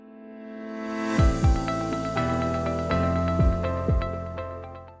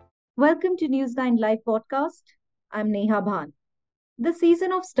Welcome to News 9 Live podcast. I'm Neha Bhan. The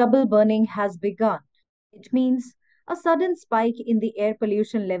season of stubble burning has begun. It means a sudden spike in the air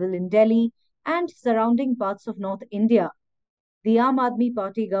pollution level in Delhi and surrounding parts of North India. The Aam Aadmi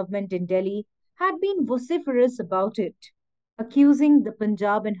Party government in Delhi had been vociferous about it, accusing the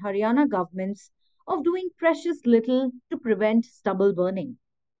Punjab and Haryana governments of doing precious little to prevent stubble burning.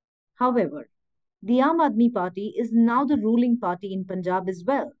 However, the Aam Aadmi Party is now the ruling party in Punjab as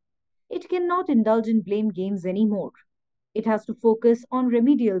well. It cannot indulge in blame games anymore. It has to focus on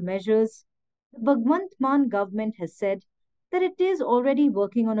remedial measures. The Bhagwant Mann government has said that it is already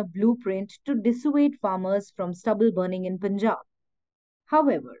working on a blueprint to dissuade farmers from stubble burning in Punjab.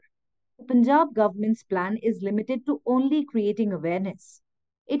 However, the Punjab government's plan is limited to only creating awareness.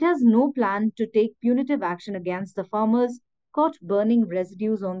 It has no plan to take punitive action against the farmers caught burning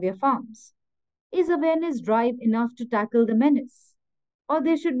residues on their farms. Is awareness drive enough to tackle the menace? Or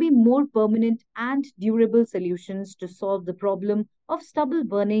there should be more permanent and durable solutions to solve the problem of stubble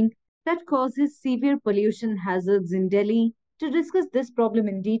burning that causes severe pollution hazards in Delhi. To discuss this problem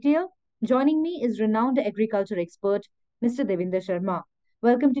in detail, joining me is renowned agriculture expert Mr. Devinder Sharma.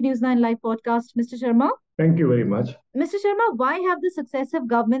 Welcome to News 9 Live podcast, Mr. Sharma. Thank you very much. Mr. Sharma, why have the successive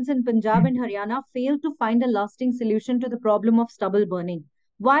governments in Punjab and Haryana failed to find a lasting solution to the problem of stubble burning?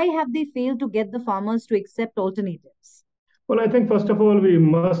 Why have they failed to get the farmers to accept alternatives? Well, I think first of all, we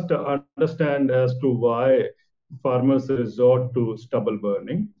must understand as to why farmers resort to stubble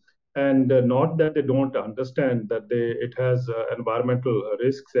burning, and not that they don't understand that it has environmental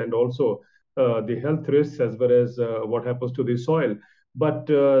risks and also the health risks as well as what happens to the soil. But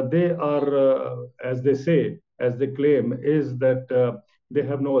they are, as they say, as they claim, is that they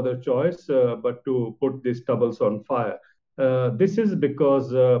have no other choice but to put the stubbles on fire. This is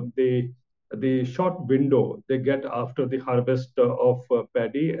because the short window they get after the harvest of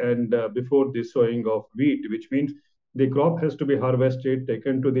paddy and before the sowing of wheat, which means the crop has to be harvested,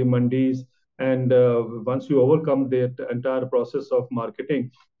 taken to the mandis, and once you overcome that entire process of marketing,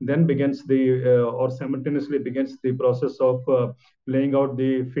 then begins or simultaneously begins the process of laying out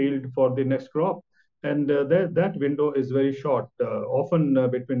the field for the next crop. And that window is very short, often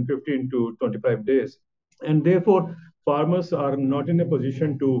between 15 to 25 days. And therefore, farmers are not in a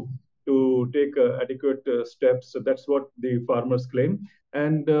position to take adequate steps. So that's what the farmers claim,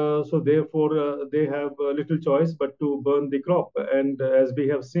 and so therefore they have little choice but to burn the crop. And as we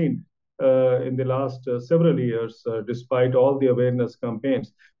have seen in the last several years, despite all the awareness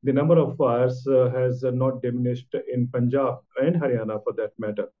campaigns, the number of fires has not diminished in Punjab and Haryana for that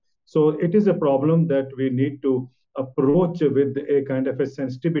matter. So it is a problem that we need to approach with a kind of a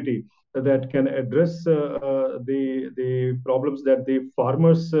sensitivity that can address the problems that the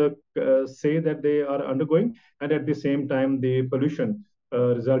farmers say that they are undergoing, and at the same time the pollution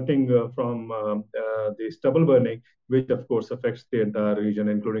resulting from the stubble burning, which of course affects the entire region,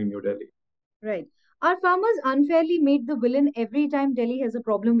 including New Delhi. Right. Are farmers unfairly made the villain every time Delhi has a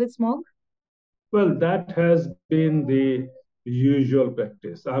problem with smog? Well, that has been the usual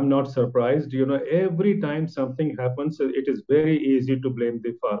practice. I'm not surprised. Every time something happens, it is very easy to blame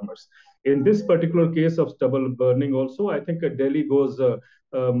the farmers. In this particular case of stubble burning, also, I think Delhi goes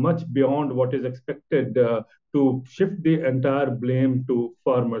much beyond what is expected to shift the entire blame to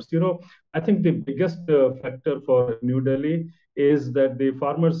farmers. I think the biggest factor for New Delhi is that the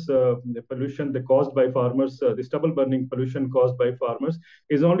pollution caused by farmers, the stubble burning pollution caused by farmers,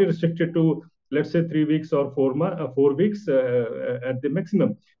 is only restricted to, let's say, 3 weeks or 4 weeks at the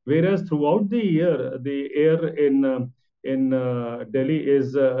maximum. Whereas throughout the year, the air in Delhi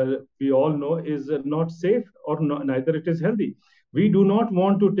is, we all know, is not safe, or neither it is healthy. We do not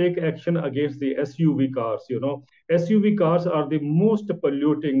want to take action against the SUV cars. SUV cars are the most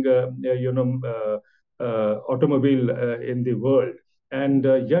polluting, automobile in the world, and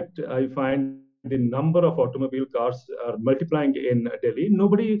yet I find the number of automobile cars are multiplying in Delhi.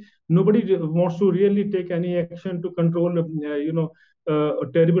 Nobody wants to really take any action to control,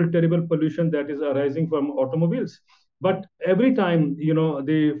 terrible pollution that is arising from automobiles. But every time,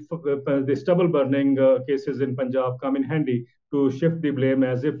 the stubble burning cases in Punjab come in handy to shift the blame,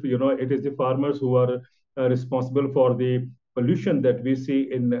 as if it is the farmers who are responsible for the pollution that we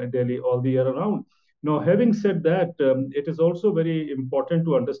see in Delhi all the year around. Now, having said that, it is also very important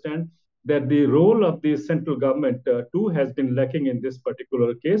to understand that the role of the central government too has been lacking in this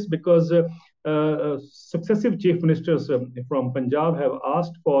particular case, because successive chief ministers from Punjab have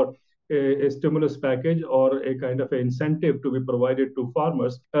asked for a stimulus package or a kind of an incentive to be provided to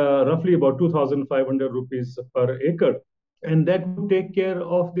farmers, roughly about 2,500 rupees per acre. And that would take care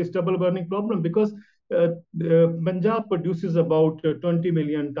of the stubble burning problem, because Punjab produces about 20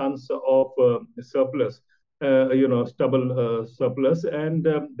 million tons of surplus, stubble surplus, and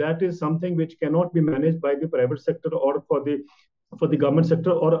that is something which cannot be managed by the private sector or for the government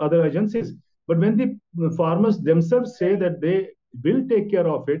sector or other agencies. But when the farmers themselves say Right. that they will take care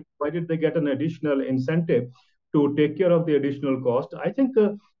of it, provided they get an additional incentive to take care of the additional cost, I think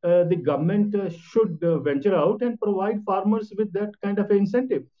the government should venture out and provide farmers with that kind of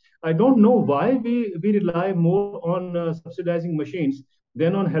incentive. I don't know why we rely more on subsidizing machines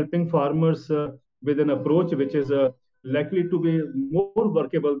than on helping farmers with an approach which is likely to be more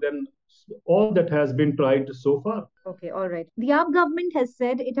workable than all that has been tried so far. Okay, all right. The AAP government has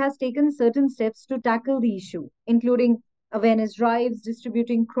said it has taken certain steps to tackle the issue, including awareness drives,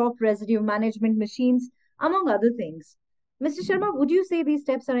 distributing crop residue management machines, among other things. Mr. Sharma, would you say these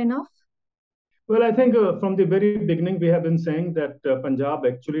steps are enough? Well, I think from the very beginning we have been saying that Punjab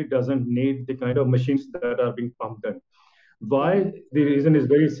actually doesn't need the kind of machines that are being pumped in. Okay. Why? The reason is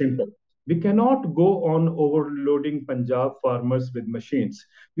very simple. We cannot go on overloading Punjab farmers with machines.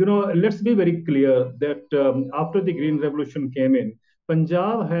 Let's be very clear that after the Green Revolution came in,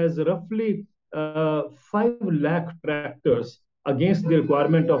 Punjab has roughly 5 lakh tractors against the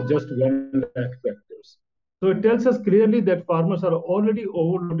requirement of just 1 lakh tractors. So it tells us clearly that farmers are already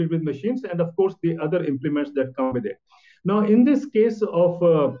overloaded with machines and, of course, the other implements that come with it. Now, in this case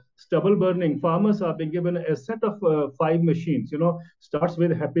of stubble burning, farmers are being given a set of 5 machines. Starts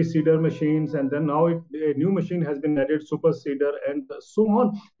with happy seeder machines, and then now a new machine has been added, super seeder, and so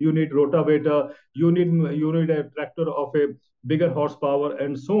on. You need rotavator, you need a tractor of a bigger horsepower,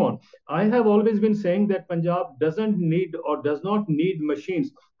 and so on. I have always been saying that Punjab doesn't need or does not need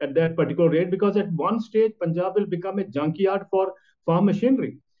machines at that particular rate, because at one stage Punjab will become a junkyard for farm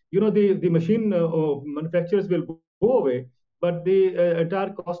machinery. The machine manufacturers will go away, but the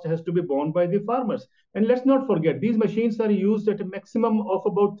entire cost has to be borne by the farmers. And let's not forget, these machines are used at a maximum of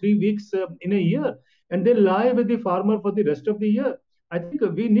about 3 weeks in a year, and they lie with the farmer for the rest of the year. I think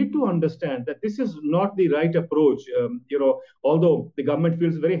we need to understand that this is not the right approach. Although the government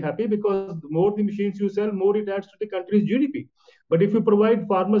feels very happy because the more the machines you sell, more it adds to the country's GDP. But if you provide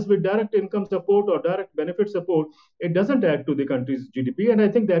farmers with direct income support or direct benefit support, it doesn't add to the country's GDP. And I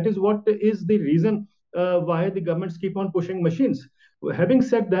think that is what is the reason why the governments keep on pushing machines. Having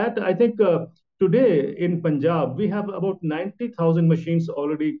said that, I think today in Punjab, we have about 90,000 machines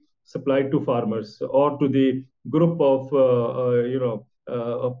already supplied to farmers or to the group of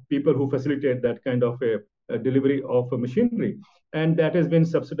people who facilitate that kind of a delivery of machinery. And that has been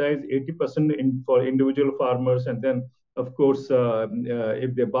subsidized 80% for individual farmers. And then, of course,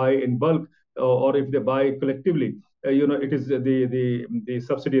 if they buy in bulk or if they buy collectively, it is the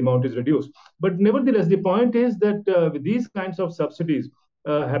subsidy amount is reduced. But nevertheless, the point is that with these kinds of subsidies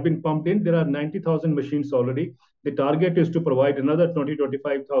have been pumped in. There are 90,000 machines already. The target is to provide another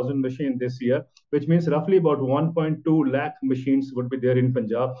 20-25,000 machines this year, which means roughly about 1.2 lakh machines would be there in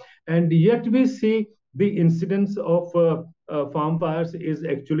Punjab. And yet we see the incidence of farm fires is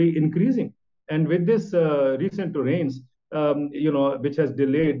actually increasing. And with this recent rains, which has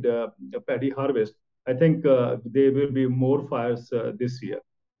delayed paddy harvest, I think there will be more fires this year.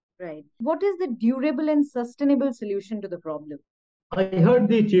 Right. What is the durable and sustainable solution to the problem? I heard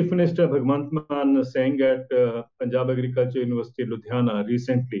the Chief Minister Bhagwant Mann saying at Punjab Agriculture University, Ludhiana,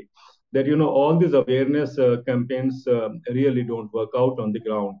 recently that all these awareness campaigns really don't work out on the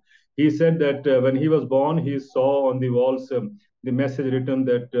ground. He said that when he was born, he saw on the walls the message written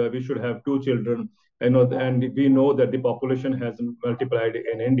that we should have 2 children. And we know that the population has multiplied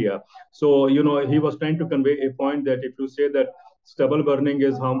in India. So he was trying to convey a point that if you say that stubble burning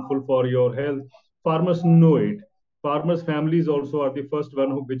is harmful for your health, farmers know it. Farmers' families also are the first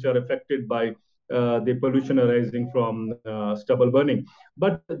one which are affected by the pollution arising from stubble burning.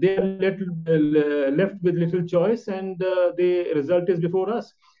 But they are left with little choice, and the result is before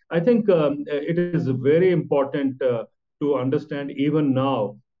us. I think it is very important to understand even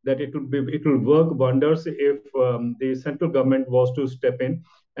now that it will work wonders if the central government was to step in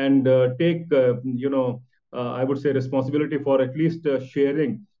and take I would say responsibility for at least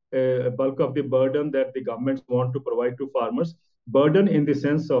sharing a bulk of the burden that the governments want to provide to farmers. Burden in the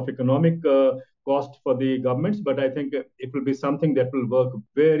sense of economic cost for the governments, but I think it will be something that will work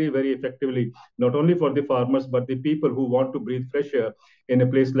very, very effectively, not only for the farmers, but the people who want to breathe fresh air in a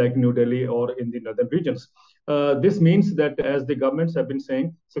place like New Delhi or in the northern regions. This means that, as the governments have been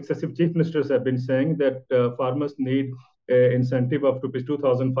saying, successive chief ministers have been saying that farmers need incentive of rupees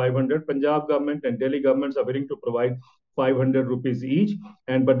 2,500. Punjab government and Delhi governments are willing to provide 500 rupees each,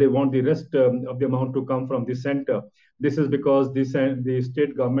 and but they want the rest of the amount to come from the center. This is because the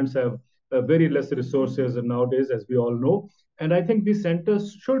state governments have very less resources nowadays, as we all know. And I think these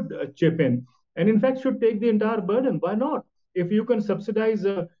centers should chip in, and in fact should take the entire burden. Why not? If you can subsidize,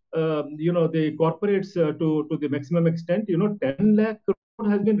 the corporates to the maximum extent, 10 lakh crore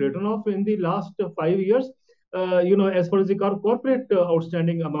has been written off in the last 5 years. As far as the corporate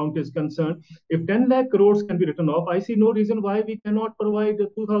outstanding amount is concerned, if 10 lakh crores can be written off, I see no reason why we cannot provide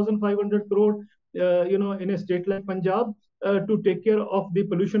 2,500 crore, in a state like Punjab, to take care of the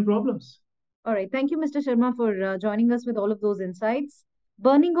pollution problems. All right. Thank you, Mr. Sharma, for joining us with all of those insights.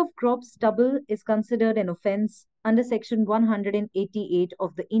 Burning of crop stubble is considered an offense under Section 188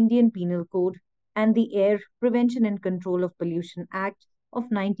 of the Indian Penal Code and the Air Prevention and Control of Pollution Act of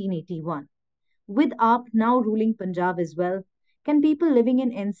 1981. With AAP now ruling Punjab as well, can people living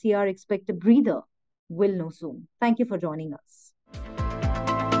in NCR expect a breather? We'll know soon. Thank you for joining us.